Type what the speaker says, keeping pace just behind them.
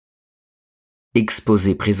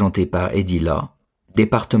Exposé présenté par Lettre,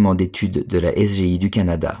 département d'études de la SGI du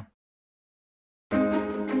Canada.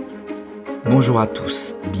 Bonjour à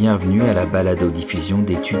tous, bienvenue à la balado-diffusion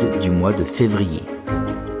d'études du mois de février.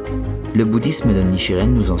 Le bouddhisme de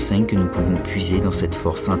Nichiren nous enseigne que nous pouvons puiser dans cette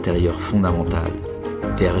force intérieure fondamentale,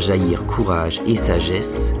 faire jaillir courage et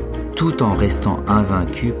sagesse, tout en restant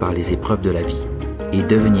invaincus par les épreuves de la vie, et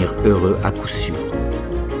devenir heureux à coup sûr.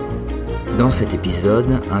 Dans cet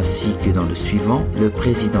épisode, ainsi que dans le suivant, le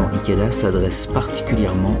président Ikeda s'adresse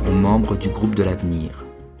particulièrement aux membres du groupe de l'avenir.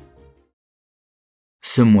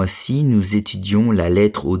 Ce mois-ci, nous étudions la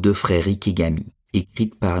lettre aux deux frères Ikegami,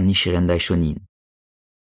 écrite par Nichiren Daishonin.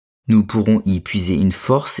 Nous pourrons y puiser une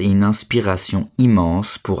force et une inspiration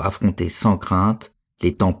immenses pour affronter sans crainte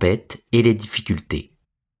les tempêtes et les difficultés.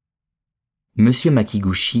 Monsieur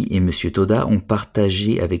Makiguchi et Monsieur Toda ont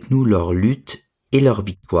partagé avec nous leur lutte et leur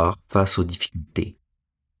victoire face aux difficultés.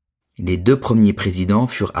 Les deux premiers présidents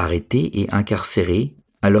furent arrêtés et incarcérés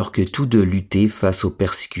alors que tous deux luttaient face aux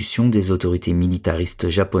persécutions des autorités militaristes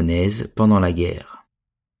japonaises pendant la guerre.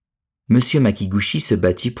 Monsieur Makiguchi se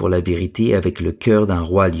battit pour la vérité avec le cœur d'un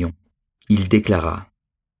roi lion. Il déclara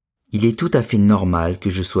 « Il est tout à fait normal que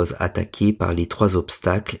je sois attaqué par les 3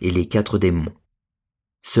 obstacles et les 4 démons.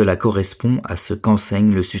 Cela correspond à ce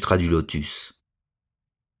qu'enseigne le Sutra du Lotus. »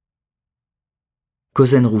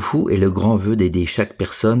 Kozen Rufu est le grand vœu d'aider chaque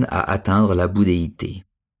personne à atteindre la bouddhéité.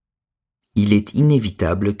 Il est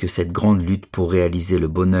inévitable que cette grande lutte pour réaliser le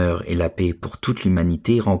bonheur et la paix pour toute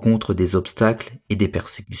l'humanité rencontre des obstacles et des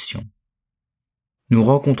persécutions. Nous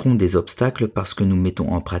rencontrons des obstacles parce que nous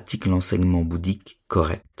mettons en pratique l'enseignement bouddhique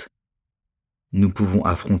correct. Nous pouvons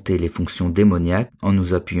affronter les fonctions démoniaques en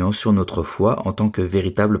nous appuyant sur notre foi en tant que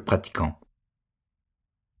véritables pratiquants.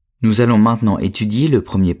 Nous allons maintenant étudier le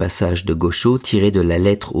premier passage de Gosho tiré de la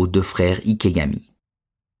lettre aux deux frères Ikegami.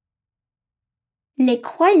 Les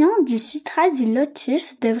croyants du Sutra du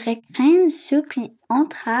Lotus devraient craindre ceux qui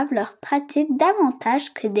entravent leur pratique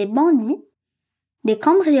davantage que des bandits, des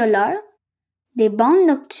cambrioleurs, des bandes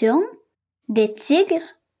nocturnes, des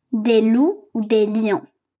tigres, des loups ou des lions.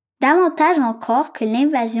 Davantage encore que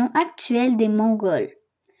l'invasion actuelle des Mongols.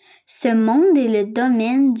 Ce monde est le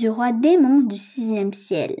domaine du roi démon du 6e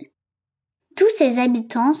ciel. Tous ses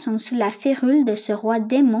habitants sont sous la férule de ce roi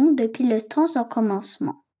démon depuis le temps sans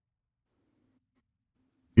commencement.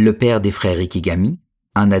 Le père des frères Ikegami,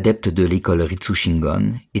 un adepte de l'école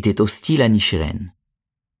Ritsushingon, était hostile à Nichiren.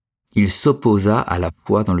 Il s'opposa à la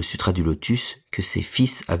foi dans le Sutra du Lotus que ses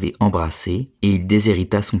fils avaient embrassé et il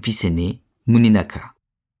déshérita son fils aîné, Muninaka.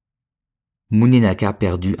 Muninaka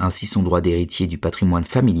perdut ainsi son droit d'héritier du patrimoine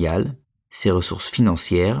familial, ses ressources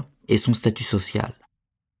financières et son statut social.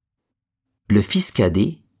 Le fils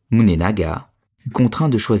cadet, Munenaga, fut contraint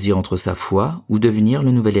de choisir entre sa foi ou devenir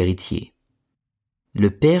le nouvel héritier. Le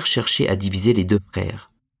père cherchait à diviser les deux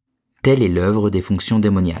frères. Telle est l'œuvre des fonctions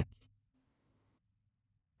démoniaques.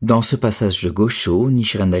 Dans ce passage de Gosho,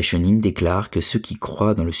 Nichiren Daishonin déclare que ceux qui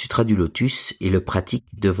croient dans le Sutra du Lotus et le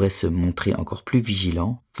pratiquent devraient se montrer encore plus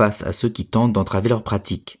vigilants face à ceux qui tentent d'entraver leur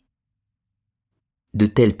pratique. De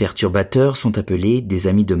tels perturbateurs sont appelés des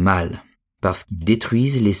amis de mal, parce qu'ils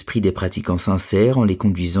détruisent l'esprit des pratiquants sincères en les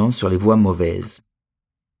conduisant sur les voies mauvaises.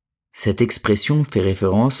 Cette expression fait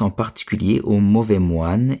référence en particulier aux mauvais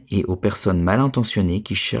moines et aux personnes mal intentionnées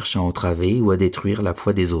qui cherchent à entraver ou à détruire la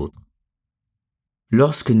foi des autres.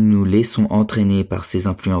 Lorsque nous nous laissons entraîner par ces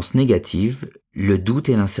influences négatives, le doute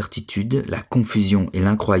et l'incertitude, la confusion et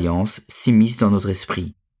l'incroyance s'immiscent dans notre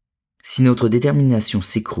esprit. Si notre détermination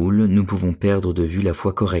s'écroule, nous pouvons perdre de vue la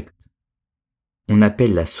foi correcte. On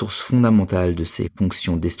appelle la source fondamentale de ces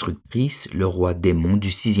fonctions destructrices le roi démon du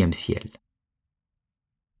 6e ciel.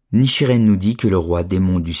 Nichiren nous dit que le roi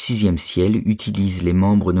démon du 6e ciel utilise les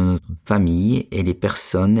membres de notre famille et les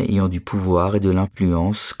personnes ayant du pouvoir et de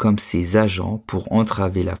l'influence comme ses agents pour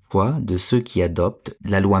entraver la foi de ceux qui adoptent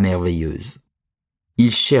la loi merveilleuse.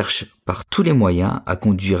 Il cherche par tous les moyens à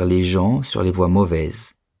conduire les gens sur les voies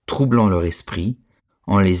mauvaises, troublant leur esprit,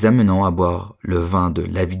 en les amenant à boire le vin de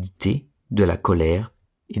l'avidité, de la colère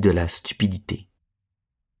et de la stupidité.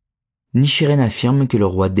 Nichiren affirme que le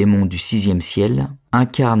roi démon du 6e ciel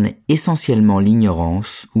incarne essentiellement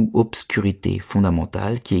l'ignorance ou obscurité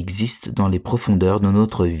fondamentale qui existe dans les profondeurs de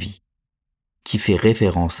notre vie, qui fait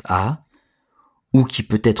référence à, ou qui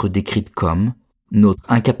peut être décrite comme, notre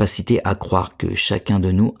incapacité à croire que chacun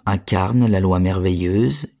de nous incarne la loi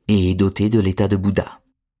merveilleuse et est doté de l'état de Bouddha.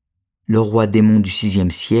 Le roi démon du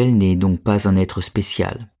 6e ciel n'est donc pas un être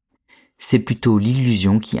spécial. C'est plutôt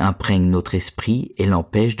l'illusion qui imprègne notre esprit et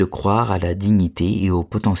l'empêche de croire à la dignité et au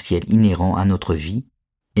potentiel inhérent à notre vie,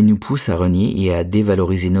 et nous pousse à renier et à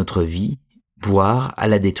dévaloriser notre vie, voire à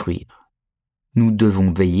la détruire. Nous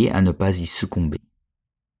devons veiller à ne pas y succomber.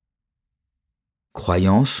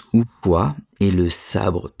 Croyance ou foi est le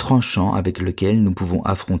sabre tranchant avec lequel nous pouvons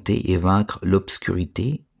affronter et vaincre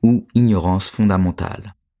l'obscurité ou ignorance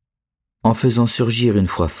fondamentale. En faisant surgir une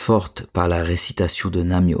foi forte par la récitation de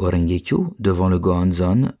Nam-myoho Renge-kyo devant le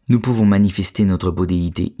Gohanzon, nous pouvons manifester notre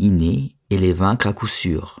bodhéité innée et les vaincre à coup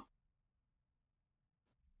sûr.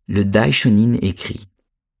 Le Daishonin écrit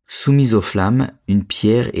 « Soumise aux flammes, une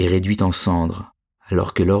pierre est réduite en cendres,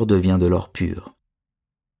 alors que l'or devient de l'or pur. »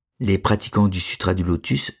 Les pratiquants du Sutra du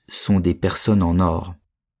Lotus sont des personnes en or.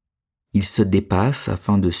 Ils se dépassent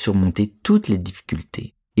afin de surmonter toutes les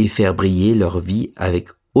difficultés et faire briller leur vie avec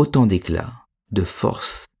autant d'éclat, de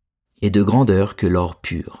force et de grandeur que l'or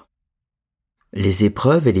pur. Les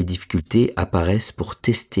épreuves et les difficultés apparaissent pour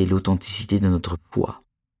tester l'authenticité de notre foi.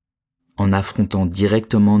 En affrontant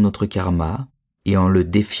directement notre karma et en le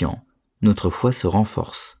défiant, notre foi se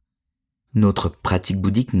renforce. Notre pratique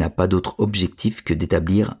bouddhique n'a pas d'autre objectif que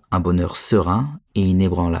d'établir un bonheur serein et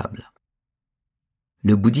inébranlable.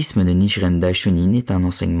 Le bouddhisme de Nichiren Daishonin est un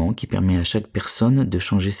enseignement qui permet à chaque personne de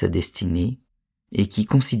changer sa destinée et qui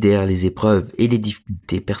considère les épreuves et les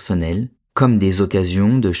difficultés personnelles comme des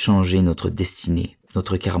occasions de changer notre destinée,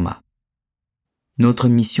 notre karma. Notre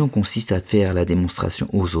mission consiste à faire la démonstration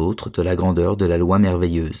aux autres de la grandeur de la loi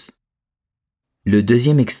merveilleuse. Le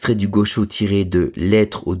deuxième extrait du Gosho tiré de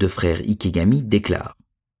Lettre aux deux frères Ikegami déclare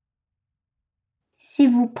 « Si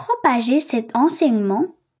vous propagez cet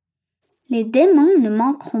enseignement, les démons ne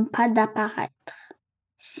manqueront pas d'apparaître.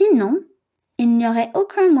 Sinon, il n'y aurait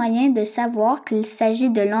aucun moyen de savoir qu'il s'agit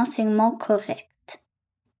de l'enseignement correct. »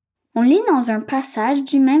 On lit dans un passage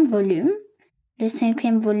du même volume, le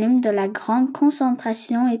 5e volume de la grande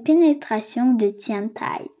concentration et pénétration de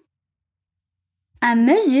Tiantai. À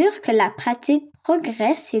mesure que la pratique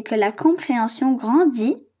progresse et que la compréhension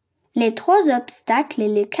grandit, les 3 obstacles et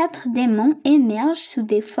les 4 démons émergent sous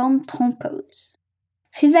des formes trompeuses,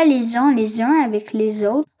 rivalisant les uns avec les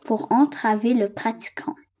autres pour entraver le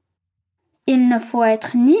pratiquant. Il ne faut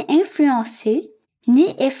être ni influencé, ni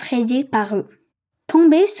effrayé par eux.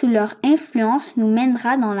 Tomber sous leur influence nous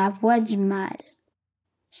mènera dans la voie du mal.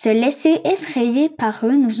 Se laisser effrayer par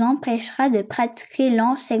eux nous empêchera de pratiquer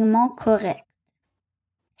l'enseignement correct.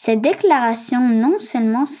 Cette déclaration non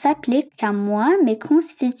seulement s'applique à moi, mais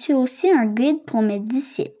constitue aussi un guide pour mes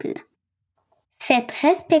disciples. Faites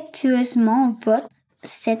respectueusement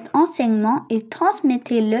cet enseignement et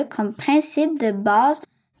transmettez-le comme principe de base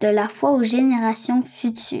de la foi aux générations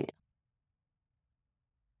futures.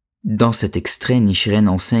 Dans cet extrait, Nichiren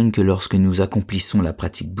enseigne que lorsque nous accomplissons la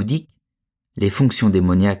pratique bouddhique, les fonctions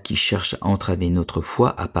démoniaques qui cherchent à entraver notre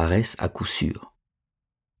foi apparaissent à coup sûr.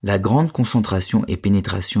 La grande concentration et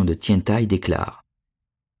pénétration de Tiantai déclare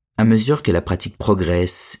 « À mesure que la pratique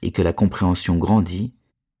progresse et que la compréhension grandit,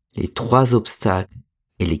 les 3 obstacles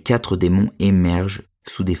et les 4 démons émergent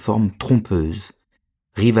sous des formes trompeuses,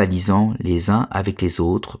 rivalisant les uns avec les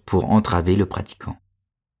autres pour entraver le pratiquant.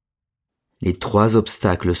 Les 3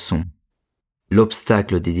 obstacles sont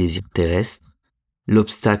l'obstacle des désirs terrestres,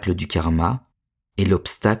 l'obstacle du karma et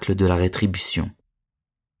l'obstacle de la rétribution.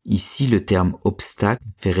 Ici, le terme obstacle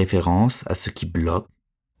fait référence à ce qui bloque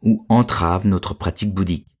ou entrave notre pratique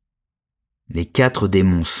bouddhique. Les 4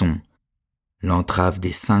 démons sont l'entrave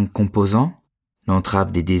des 5 composants,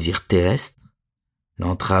 l'entrave des désirs terrestres,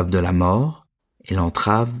 l'entrave de la mort et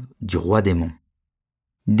l'entrave du roi démon.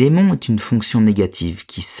 Démon est une fonction négative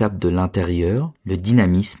qui sape de l'intérieur le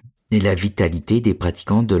dynamisme et la vitalité des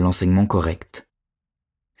pratiquants de l'enseignement correct.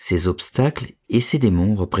 Ces obstacles et ces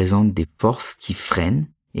démons représentent des forces qui freinent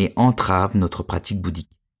et entravent notre pratique bouddhique.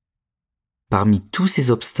 Parmi tous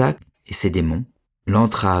ces obstacles et ces démons,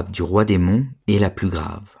 l'entrave du roi démon est la plus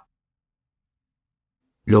grave.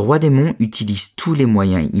 Le roi démon utilise tous les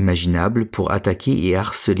moyens imaginables pour attaquer et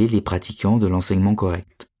harceler les pratiquants de l'enseignement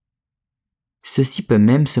correct. Ceci peut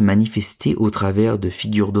même se manifester au travers de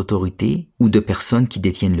figures d'autorité ou de personnes qui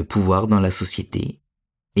détiennent le pouvoir dans la société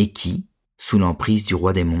et qui, sous l'emprise du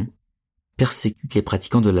roi démon, persécutent les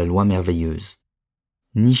pratiquants de la loi merveilleuse.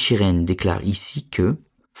 Nichiren déclare ici que,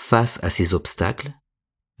 face à ces obstacles,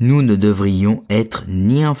 nous ne devrions être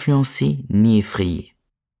ni influencés ni effrayés.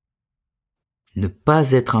 Ne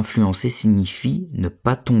pas être influencé signifie ne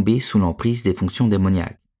pas tomber sous l'emprise des fonctions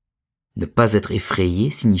démoniaques. Ne pas être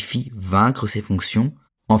effrayé signifie vaincre ces fonctions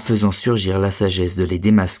en faisant surgir la sagesse de les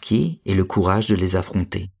démasquer et le courage de les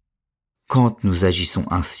affronter. Quand nous agissons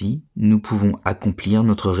ainsi, nous pouvons accomplir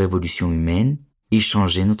notre révolution humaine et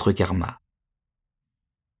changer notre karma.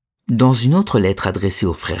 Dans une autre lettre adressée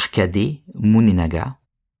au frère cadet, Munenaga,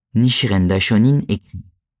 Nichiren Daishonin écrit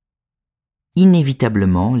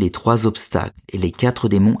inévitablement les 3 obstacles et les 4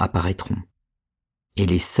 démons apparaîtront. Et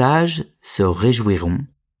les sages se réjouiront,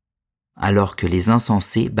 alors que les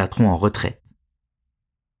insensés battront en retraite.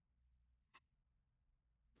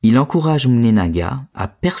 Il encourage Munenaga à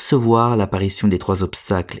percevoir l'apparition des 3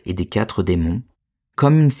 obstacles et des 4 démons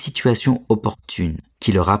comme une situation opportune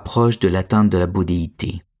qui le rapproche de l'atteinte de la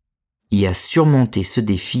bodhéité, et à surmonter ce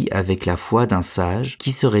défi avec la foi d'un sage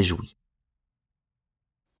qui se réjouit.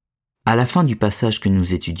 À la fin du passage que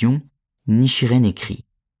nous étudions, Nichiren écrit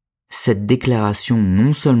 « Cette déclaration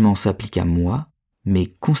non seulement s'applique à moi, mais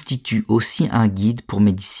constitue aussi un guide pour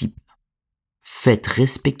mes disciples. Faites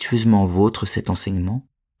respectueusement vôtre cet enseignement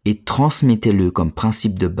et transmettez-le comme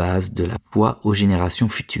principe de base de la foi aux générations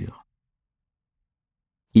futures. »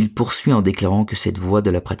 Il poursuit en déclarant que cette voie de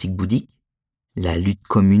la pratique bouddhique, la lutte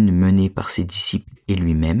commune menée par ses disciples et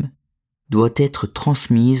lui-même, doit être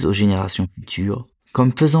transmise aux générations futures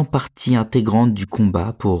comme faisant partie intégrante du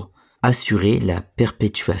combat pour assurer la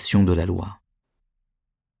perpétuation de la loi.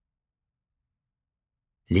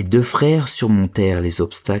 Les 2 frères surmontèrent les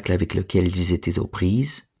obstacles avec lesquels ils étaient aux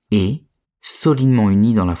prises et, solidement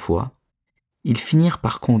unis dans la foi, ils finirent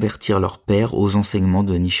par convertir leur père aux enseignements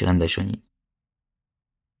de Nichiren Daishonin.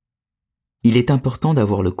 Il est important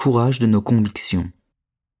d'avoir le courage de nos convictions.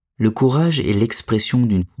 Le courage est l'expression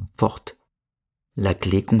d'une foi forte. La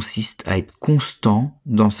clé consiste à être constant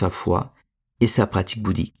dans sa foi et sa pratique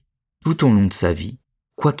bouddhique, tout au long de sa vie,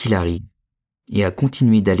 quoi qu'il arrive, et à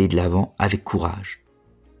continuer d'aller de l'avant avec courage.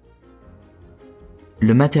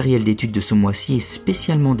 Le matériel d'étude de ce mois-ci est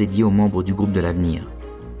spécialement dédié aux membres du groupe de l'avenir.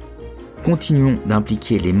 Continuons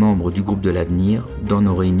d'impliquer les membres du groupe de l'avenir dans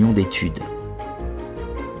nos réunions d'études.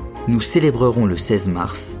 Nous célébrerons le 16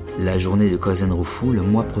 mars, la journée de Kozen-Rufu le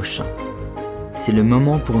mois prochain. C'est le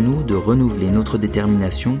moment pour nous de renouveler notre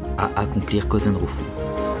détermination à accomplir Kozen-Rufu.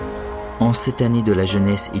 En cette année de la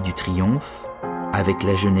jeunesse et du triomphe, avec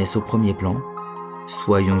la jeunesse au premier plan,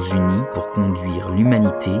 soyons unis pour conduire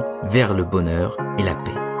l'humanité vers le bonheur et la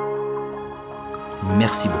paix.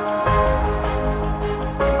 Merci beaucoup.